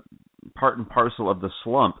part and parcel of the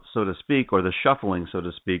slump, so to speak, or the shuffling, so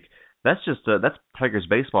to speak. That's just that's Tigers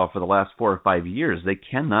baseball for the last 4 or 5 years. They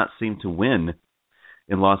cannot seem to win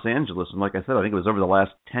in Los Angeles, and like I said, I think it was over the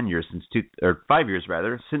last 10 years or 5 years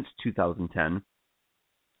rather, since 2010,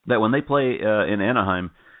 that when they play in Anaheim,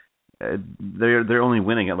 they're only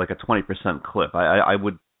winning at like a 20% clip. I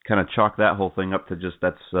would kind of chalk that whole thing up to just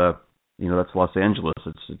that's Los Angeles.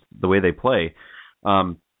 It's the way they play.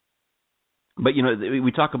 But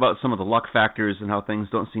we talk about some of the luck factors and how things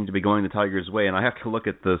don't seem to be going the Tigers' way, and I have to look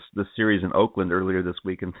at this series in Oakland earlier this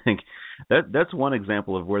week and think that's one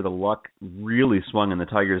example of where the luck really swung in the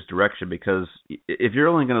Tigers' direction. Because if you're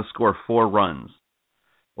only going to score 4 runs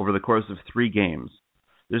over the course of 3 games,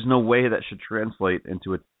 there's no way that should translate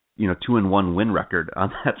into a 2-1 win record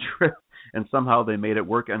on that trip. And somehow they made it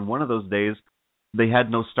work. And one of those days, they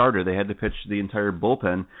had no starter. They had to pitch the entire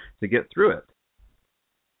bullpen to get through it.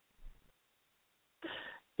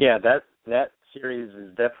 Yeah, that series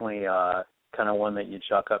is definitely kind of one that you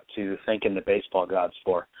chalk up to thanking the baseball gods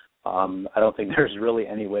for. I don't think there's really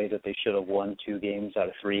any way that they should have won 2 games out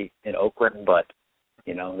of 3 in Oakland, but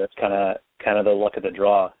that's kind of the luck of the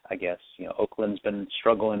draw, I guess. Oakland's been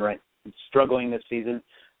struggling this season.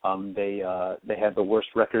 They have the worst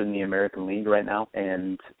record in the American League right now,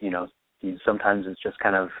 and sometimes it's just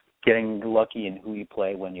kind of getting lucky in who you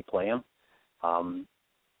play when you play them.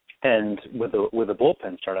 And with the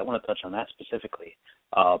bullpen start, I want to touch on that specifically.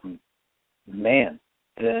 Man,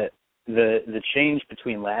 the change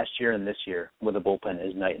between last year and this year with the bullpen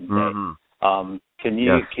is night and day. Mm-hmm. Can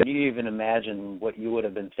you even imagine what you would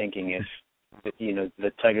have been thinking if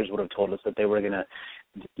the Tigers would have told us that they were going to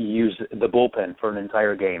use the bullpen for an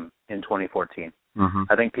entire game in 2014? Mm-hmm.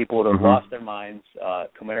 I think people would have lost their minds.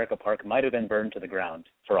 Comerica Park might have been burned to the ground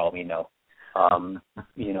for all we know.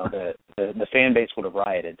 The fan base would have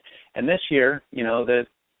rioted. And this year, that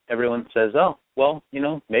everyone says, oh, well,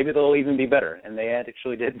 maybe they'll even be better. And they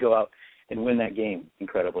actually did go out and win that game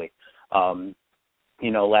incredibly.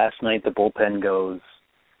 Last night the bullpen goes,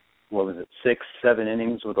 6-7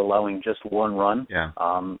 innings with allowing just 1 run. Yeah.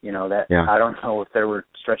 I don't know if there were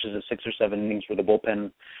stretches of 6 or 7 innings where the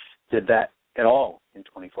bullpen did that at all in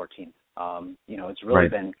 2014. It's really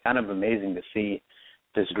been kind of amazing to see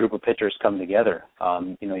this group of pitchers come together.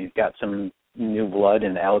 You've got some new blood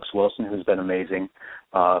in Alex Wilson, who's been amazing.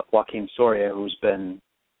 Joaquin Soria, who's been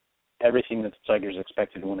everything that the Tigers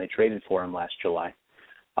expected when they traded for him last July.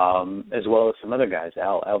 As well as some other guys.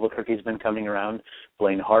 Al Albuquerque's been coming around.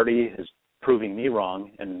 Blaine Hardy is proving me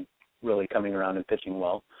wrong and really coming around and pitching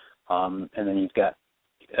well. And then you've got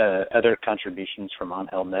other contributions from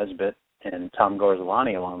Angel Nesbitt and Tom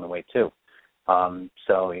Gorzolani along the way too.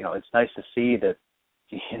 So it's nice to see that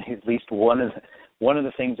at least one of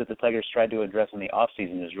the things that the Tigers tried to address in the off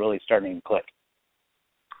season is really starting to click.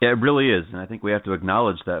 Yeah, it really is, and I think we have to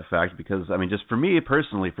acknowledge that fact because, just for me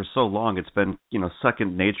personally, for so long, it's been,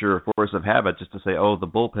 second nature or force of habit just to say, oh, the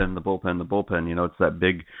bullpen. It's that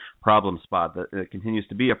big problem spot that it continues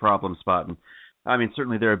to be a problem spot. And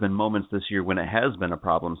certainly there have been moments this year when it has been a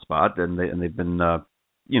problem spot, and they've been,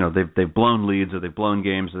 they've blown leads or they've blown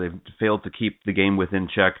games or they've failed to keep the game within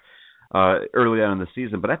check early on in the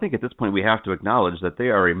season. But I think at this point we have to acknowledge that they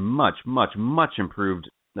are a much, much, much improved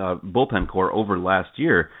bullpen core over last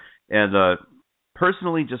year. And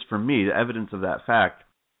personally, just for me, the evidence of that fact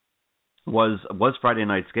was Friday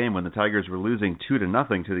night's game when the Tigers were losing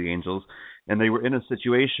 2-0 to the Angels, and they were in a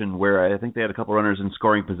situation where I think they had a couple runners in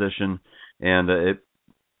scoring position, and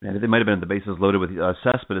they might have been the bases loaded with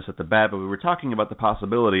Cespedes at the bat, but we were talking about the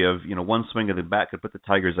possibility of one swing of the bat could put the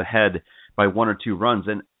Tigers ahead by 1 or 2 runs.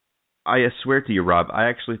 And I swear to you, Rob, I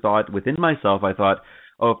actually thought within myself,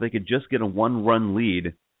 if they could just get a 1-run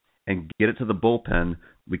lead and get it to the bullpen,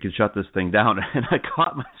 we could shut this thing down. And I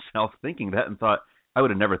caught myself thinking that and thought, I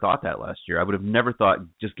would have never thought that last year. I would have never thought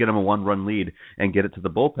just get them a 1-run lead and get it to the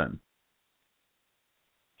bullpen.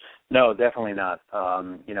 No, definitely not.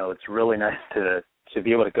 It's really nice to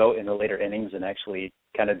be able to go in the later innings and actually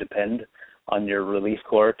kind of depend on your relief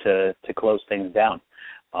corps to close things down.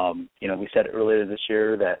 We said earlier this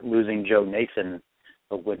year that losing Joe Nathan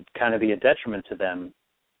would kind of be a detriment to them,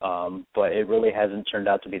 but it really hasn't turned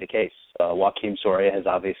out to be the case. Joaquin Soria has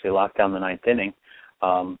obviously locked down the 9th inning,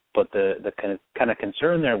 but the kind of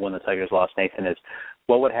concern there when the Tigers lost Nathan is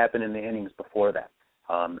what would happen in the innings before that.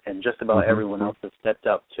 And just about everyone else has stepped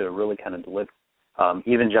up to really kind of deliver.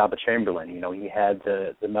 Even Jabba Chamberlain, he had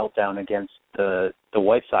the meltdown against the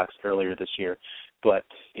White Sox earlier this year, But,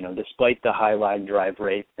 despite the high line drive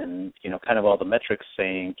rate and, kind of all the metrics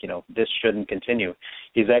saying, this shouldn't continue,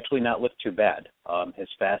 he's actually not looked too bad. His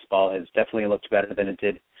fastball has definitely looked better than it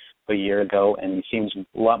did a year ago, and he seems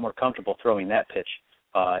a lot more comfortable throwing that pitch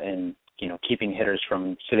and, keeping hitters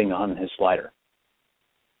from sitting on his slider.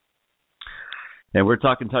 And we're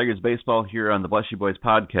talking Tigers baseball here on the Bless You Boys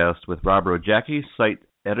podcast with Rob Rojacki, site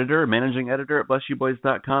editor, managing editor at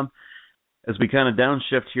BlessYouBoys.com. As we kind of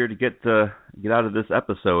downshift here to get out of this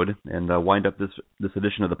episode and wind up this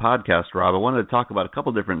edition of the podcast, Rob, I wanted to talk about a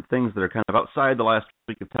couple different things that are kind of outside the last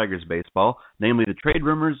week of Tigers baseball, namely the trade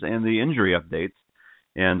rumors and the injury updates.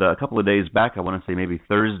 And a couple of days back, I want to say maybe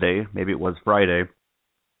Thursday, maybe it was Friday,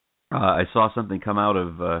 I saw something come out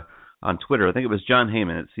of on Twitter. I think it was John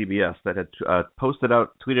Heyman at CBS that had tweeted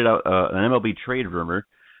out an MLB trade rumor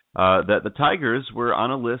that the Tigers were on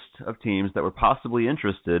a list of teams that were possibly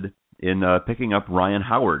interested in picking up Ryan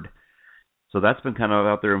Howard. So that's been kind of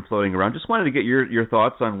out there and floating around. Just wanted to get your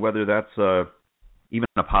thoughts on whether that's even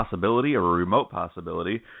a possibility or a remote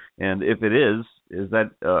possibility, and if it is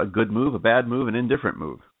that a good move, a bad move, an indifferent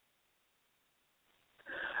move?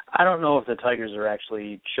 I don't know if the Tigers are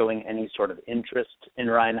actually showing any sort of interest in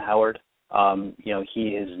Ryan Howard.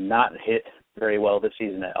 He has not hit very well this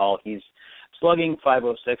season at all. He's slugging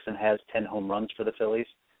 .506 and has 10 home runs for the Phillies,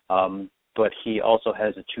 but he also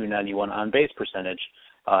has a .291 on-base percentage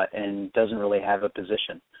and doesn't really have a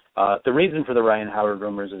position. The reason for the Ryan Howard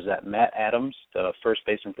rumors is that Matt Adams, the first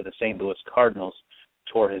baseman for the St. Louis Cardinals,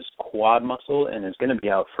 tore his quad muscle and is going to be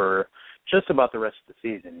out for just about the rest of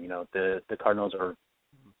the season. The Cardinals are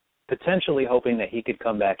potentially hoping that he could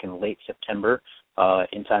come back in late September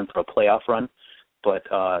in time for a playoff run. But,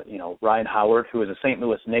 Ryan Howard, who is a St.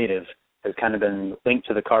 Louis native, has kind of been linked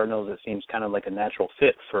to the Cardinals. It seems kind of like a natural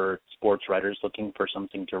fit for sports writers looking for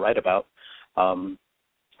something to write about. And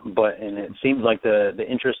it seems like the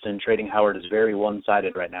interest in trading Howard is very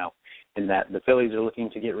one-sided right now, in that the Phillies are looking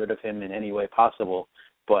to get rid of him in any way possible,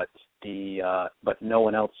 but no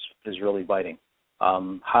one else is really biting.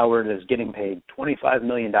 Howard is getting paid $25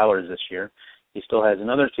 million this year. He still has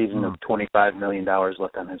another season of $25 million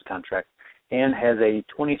left on his contract and has a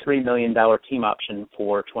 $23 million team option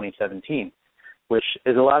for 2017, which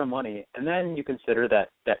is a lot of money. And then you consider that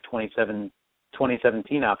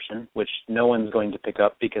 2017 option, which no one's going to pick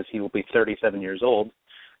up because he will be 37 years old,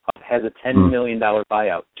 has a $10 million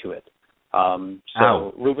buyout to it.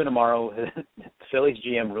 Ruben Amaro, Phillies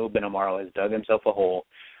GM Ruben Amaro, has dug himself a hole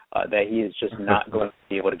that he is just not going to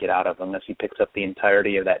be able to get out of unless he picks up the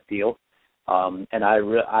entirety of that deal. And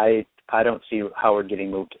I don't see Howard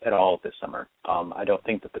getting moved at all this summer. I don't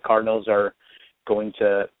think that the Cardinals are going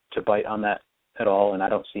to bite on that at all, and I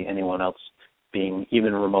don't see anyone else being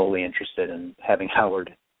even remotely interested in having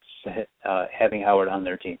Howard on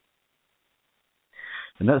their team.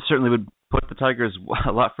 And that certainly would put the Tigers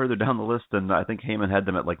a lot further down the list than I think Heyman had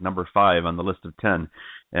them at like number 5 on the list of 10.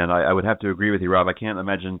 And I would have to agree with you, Rob. I can't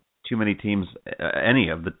imagine too many teams, any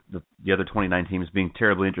of the other 29 teams, being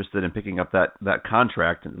terribly interested in picking up that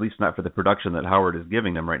contract, at least not for the production that Howard is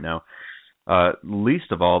giving them right now.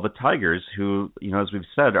 Least of all the Tigers, who, as we've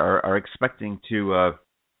said, are expecting to,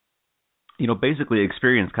 basically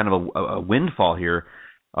experience kind of a windfall here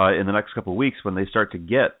in the next couple of weeks when they start to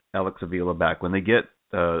get Alex Avila back, when they get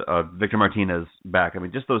Victor Martinez back. I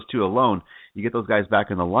mean, just those two alone, you get those guys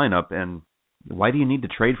back in the lineup, and why do you need to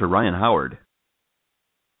trade for Ryan Howard?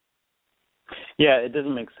 Yeah, it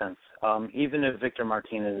doesn't make sense. Even if Victor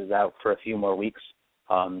Martinez is out for a few more weeks,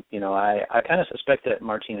 I kind of suspect that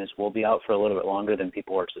Martinez will be out for a little bit longer than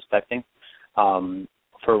people are suspecting.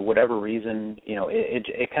 For whatever reason,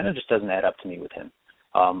 it kind of just doesn't add up to me with him.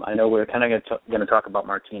 I know we're kind of going to talk about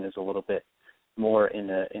Martinez a little bit more in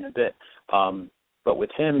a bit. But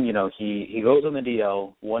with him, he goes on the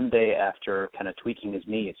DL one day after kind of tweaking his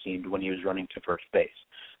knee, it seemed, when he was running to first base.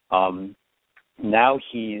 Now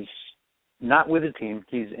he's not with the team.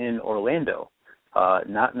 He's in Orlando,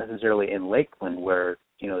 not necessarily in Lakeland where,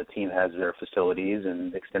 the team has their facilities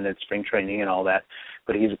and extended spring training and all that.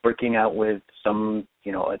 But he's working out with some,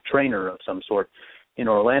 a trainer of some sort in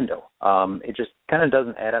Orlando. It just kind of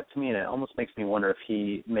doesn't add up to me, and it almost makes me wonder if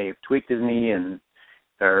he may have tweaked his knee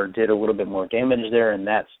or did a little bit more damage there, and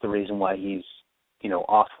that's the reason why he's,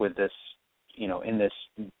 off with this, in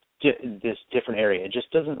this different area. It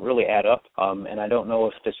just doesn't really add up, and I don't know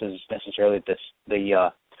if this is necessarily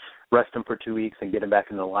the rest him for 2 weeks and get him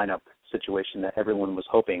back in the lineup situation that everyone was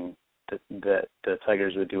hoping that the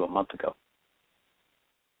Tigers would do a month ago.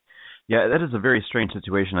 Yeah, that is a very strange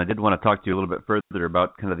situation. I did want to talk to you a little bit further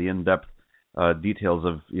about kind of the in-depth details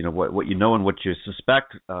of, what you know and what you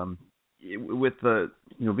suspect. With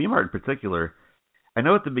Vimart in particular, I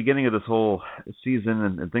know at the beginning of this whole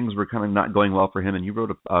season and things were kind of not going well for him, and you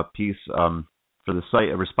wrote a piece for the site,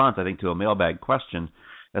 a response, I think, to a mailbag question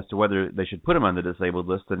as to whether they should put him on the disabled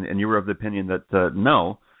list, and you were of the opinion that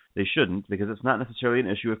no, they shouldn't, because it's not necessarily an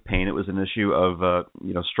issue of pain. It was an issue of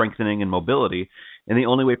strengthening and mobility, and the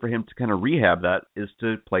only way for him to kind of rehab that is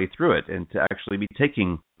to play through it and to actually be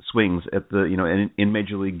taking swings at the in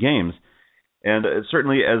major league games. And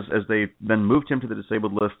certainly as they then moved him to the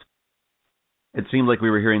disabled list, it seemed like we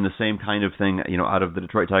were hearing the same kind of thing, out of the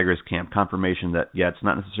Detroit Tigers camp, confirmation that it's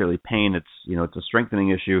not necessarily pain, it's a strengthening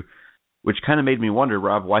issue, which kind of made me wonder,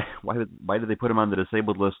 Rob, why did they put him on the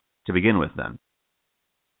disabled list to begin with then?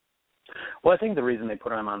 Well, I think the reason they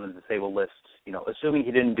put him on the disabled list, assuming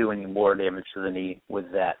he didn't do any more damage to the knee with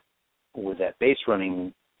that base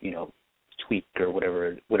running, tweak or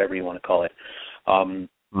whatever you want to call it,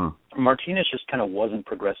 Martinez just kind of wasn't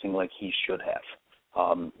progressing like he should have.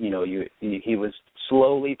 He was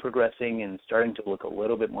slowly progressing and starting to look a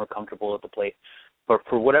little bit more comfortable at the plate, but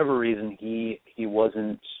for whatever reason, he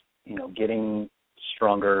wasn't, getting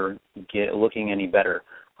stronger, looking any better.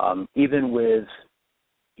 Even with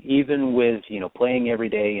playing every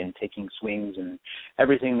day and taking swings and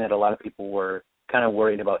everything that a lot of people were kind of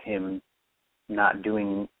worried about him not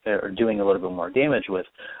doing or doing a little bit more damage with,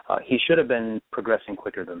 he should have been progressing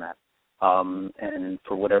quicker than that. And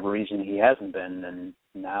for whatever reason, he hasn't been, and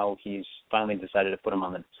now he's finally decided to put him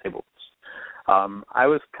on the disabled list. I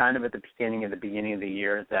was kind of at the beginning of the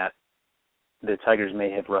year that the Tigers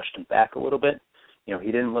may have rushed him back a little bit.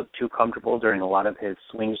 He didn't look too comfortable during a lot of his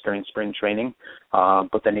swings during spring training,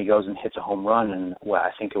 but then he goes and hits a home run, and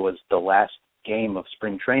I think it was the last game of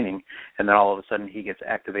spring training, and then all of a sudden he gets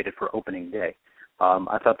activated for opening day.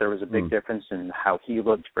 I thought there was a big difference in how he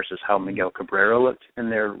looked versus how Miguel Cabrera looked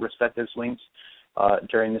in their respective swings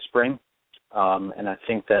during the spring. And I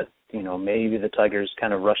think that, maybe the Tigers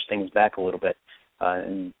kind of rushed things back a little bit,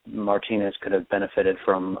 and Martinez could have benefited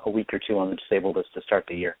from a week or two on the disabled list to start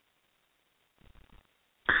the year.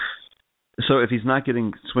 So if he's not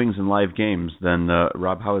getting swings in live games, then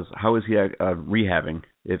Rob, how is he rehabbing?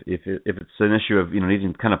 If it's an issue of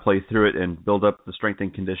needing to kind of play through it and build up the strength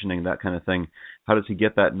and conditioning, that kind of thing, how does he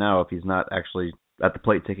get that now if he's not actually at the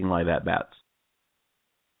plate taking live at bats?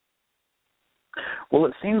 Well,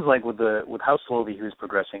 it seems like with how slowly he was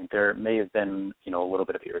progressing, there may have been a little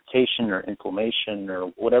bit of irritation or inflammation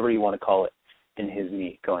or whatever you want to call it in his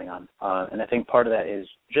knee going on, and I think part of that is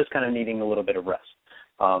just kind of needing a little bit of rest.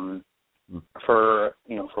 For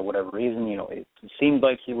whatever reason, it seemed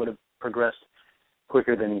like he would have progressed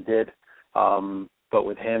quicker than he did. But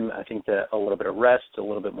with him, I think that a little bit of rest, a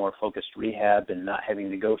little bit more focused rehab, and not having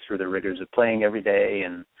to go through the rigors of playing every day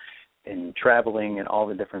and traveling and all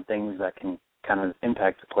the different things that can kind of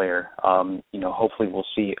impact the player. Hopefully we'll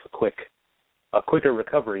see a quicker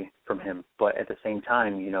recovery from him. But at the same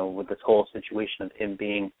time, with this whole situation of him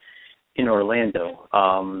being in Orlando,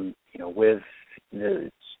 with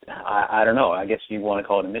I don't know, I guess you want to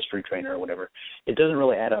call it a mystery trainer or whatever, it doesn't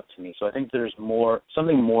really add up to me. So I think there's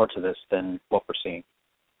something more to this than what we're seeing.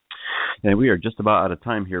 And we are just about out of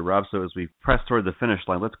time here, Rob, so as we press toward the finish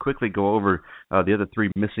line, let's quickly go over the other three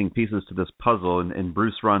missing pieces to this puzzle, and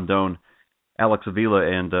Bruce Rondon, Alex Avila,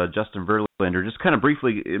 and Justin Verlander. Just kind of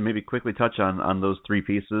briefly, maybe quickly touch on those three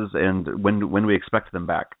pieces and when we expect them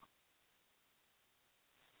back.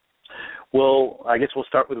 Well, I guess we'll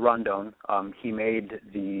start with Rondon. He's made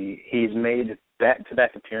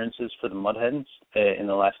back-to-back appearances for the Mudhens in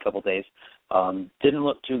the last couple of days. Didn't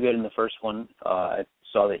look too good in the first one. I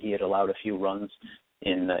saw that he had allowed a few runs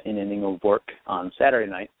in inning of work on Saturday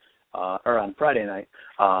night, or on Friday night.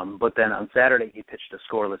 But then on Saturday he pitched a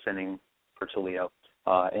scoreless inning for Toledo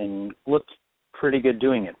and looked pretty good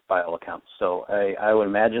doing it by all accounts. So I would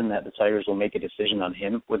imagine that the Tigers will make a decision on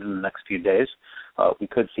him within the next few days. We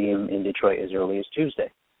could see him in Detroit as early as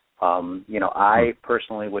Tuesday. I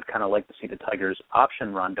personally would kind of like to see the Tigers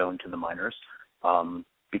option Rondon to the minors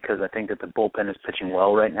because I think that the bullpen is pitching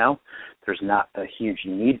well right now. There's not a huge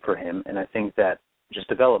need for him, and I think that just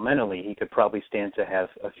developmentally he could probably stand to have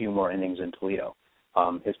a few more innings in Toledo.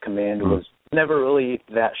 His command was never really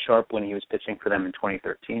that sharp when he was pitching for them in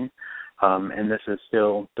 2013. And this is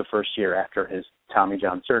still the first year after his Tommy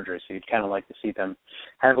John surgery, so you'd kind of like to see them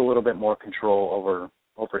have a little bit more control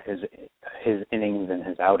over his innings and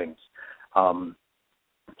his outings.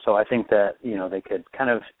 So I think that they could kind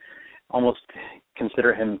of almost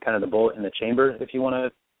consider him kind of the bullet in the chamber, if you want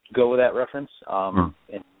to go with that reference, and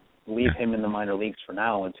leave him in the minor leagues for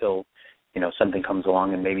now until something comes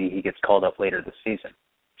along and maybe he gets called up later this season.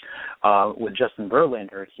 With Justin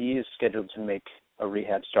Verlander, he is scheduled to make a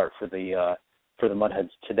rehab start for the Mudheads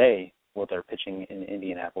today what they're pitching in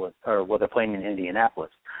Indianapolis, or what they're playing in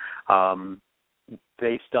Indianapolis.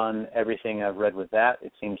 Based on everything I've read with that,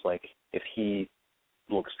 it seems like if he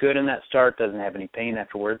looks good in that start, doesn't have any pain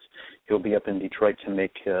afterwards, he'll be up in Detroit to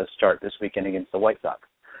make a start this weekend against the White Sox.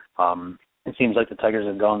 It seems like the Tigers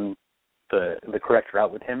have gone the correct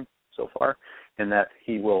route with him so far, and that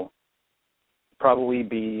he will probably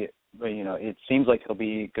be, it seems like he'll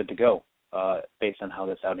be good to go based on how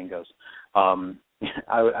this outing goes.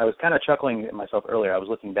 I was kind of chuckling at myself earlier. I was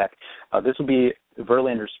looking back. This will be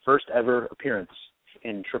Verlander's first ever appearance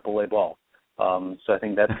in AAA ball. So I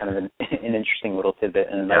think that's kind of an interesting little tidbit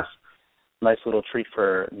and a nice little treat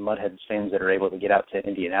for Mudheads fans that are able to get out to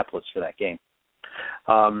Indianapolis for that game.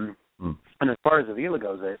 And as far as Avila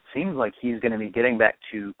goes, it seems like he's going to be getting back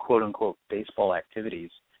to quote-unquote baseball activities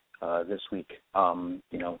this week.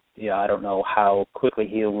 I don't know how quickly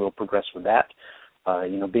he will progress with that.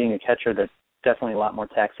 Being a catcher, that's definitely a lot more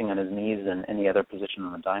taxing on his knees than any other position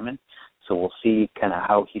on the diamond. So we'll see kind of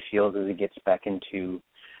how he feels as he gets back into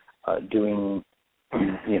doing,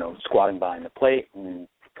 squatting behind the plate and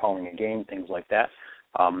calling a game, things like that.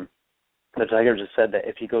 The Tigers have said that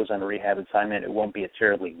if he goes on a rehab assignment, it won't be a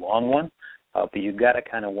terribly long one, but you've got to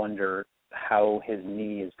kind of wonder how his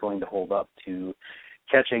knee is going to hold up to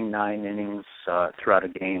catching 9 innings throughout a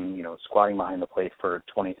game, squatting behind the plate for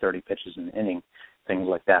 20, 30 pitches an inning, things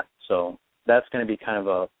like that. So that's going to be kind of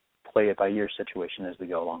a play-it-by-ear situation as we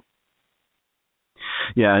go along.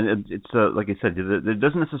 Yeah, and it's like I said, there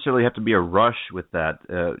doesn't necessarily have to be a rush with that.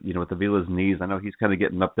 With Avila's knees, I know he's kind of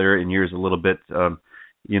getting up there in years a little bit.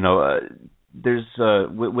 There's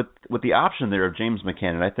with the option there of James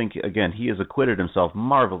McCann, and I think again he has acquitted himself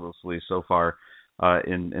marvelously so far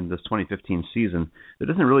in this 2015 season. There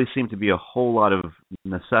doesn't really seem to be a whole lot of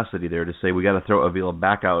necessity there to say we got to throw Avila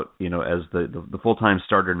back out, as the full-time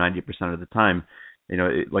starter 90% of the time.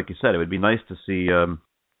 Like you said, it would be nice to see,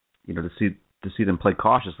 to see them play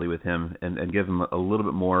cautiously with him and give him a little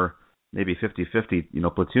bit more, maybe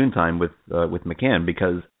 50-50, platoon time with McCann,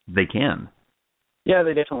 because they can. Yeah,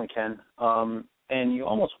 they definitely can. And you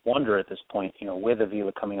almost wonder at this point, with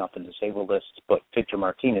Avila coming off the disabled list, but Victor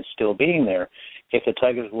Martinez still being there, if the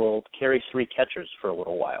Tigers will carry 3 catchers for a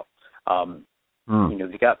little while.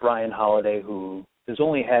 You got Brian Holiday, who has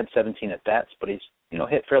only had 17 at-bats, but he's,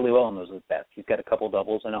 hit fairly well in those at-bats. He's got a couple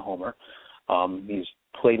doubles and a homer. He's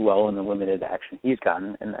played well in the limited action he's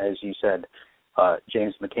gotten. And as you said,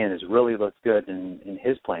 James McCann has really looked good in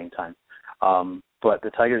his playing time. But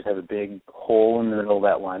the Tigers have a big hole in the middle of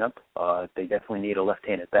that lineup. They definitely need a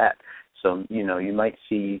left-handed bat. So, you might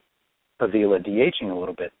see Avila DHing a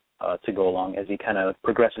little bit to go along as he kind of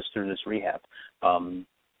progresses through this rehab.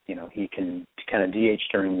 He can kind of DH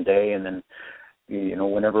during the day, and then,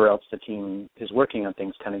 whenever else the team is working on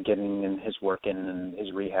things, kind of getting in his work in and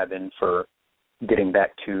his rehab in for getting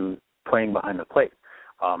back to playing behind the plate.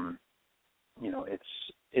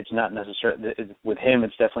 It's not necessarily, with him,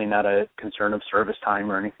 it's definitely not a concern of service time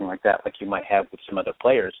or anything like that, like you might have with some other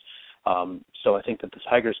players. So I think that the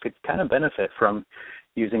Tigers could kind of benefit from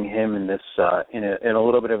using him in this in a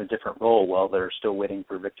little bit of a different role while they're still waiting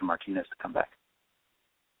for Victor Martinez to come back.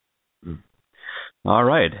 All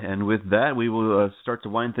right, and with that, we will start to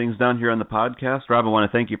wind things down here on the podcast. Rob, I want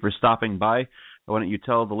to thank you for stopping by. Why don't you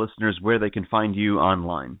tell the listeners where they can find you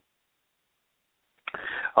online?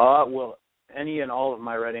 Well, any and all of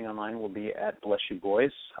my writing online will be at Bless You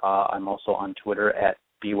Boys. I'm also on Twitter at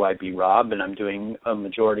BYBRob, and I'm doing a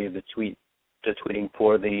majority of the tweeting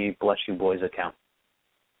for the Bless You Boys account.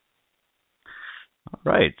 All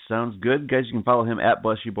right, sounds good. Guys, you can follow him at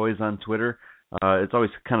Bless You Boys on Twitter. It's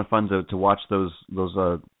always kind of fun to watch those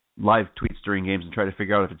live tweets during games and try to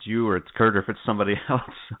figure out if it's you or it's Kurt or if it's somebody else.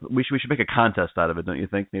 We should make a contest out of it, don't you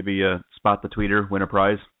think? Maybe spot the tweeter, win a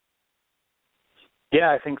prize.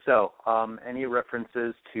 Yeah, I think so. Any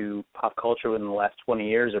references to pop culture within the last 20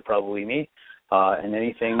 years are probably me, and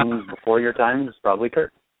anything before your time is probably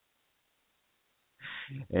Kurt.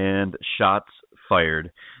 And shots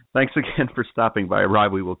fired. Thanks again for stopping by,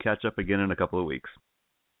 Rob. We will catch up again in a couple of weeks.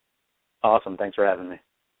 Awesome. Thanks for having me.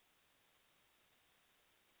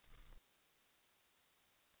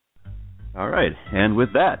 All right, and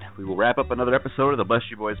with that, we will wrap up another episode of the Bless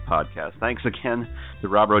You Boys podcast. Thanks again to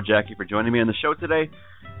Rob Rojacki for joining me on the show today.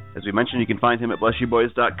 As we mentioned, you can find him at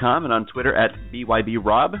blessyouboys.com and on Twitter at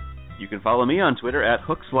BYBRob. You can follow me on Twitter at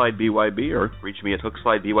HookslideBYB or reach me at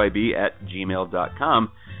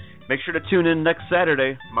HookslideBYB@gmail.com. Make sure to tune in next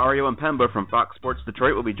Saturday. Mario Impemba from Fox Sports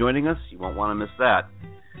Detroit will be joining us. You won't want to miss that.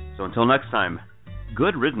 So until next time,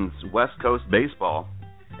 good riddance, West Coast baseball,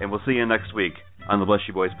 and we'll see you next week on the Bless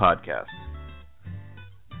You Boys podcast.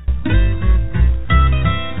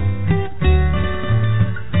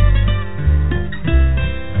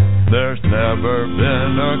 there's never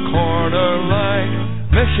been a corner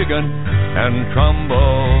like Michigan and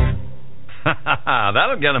Trumbull.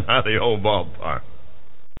 That'll get him out of the old ballpark.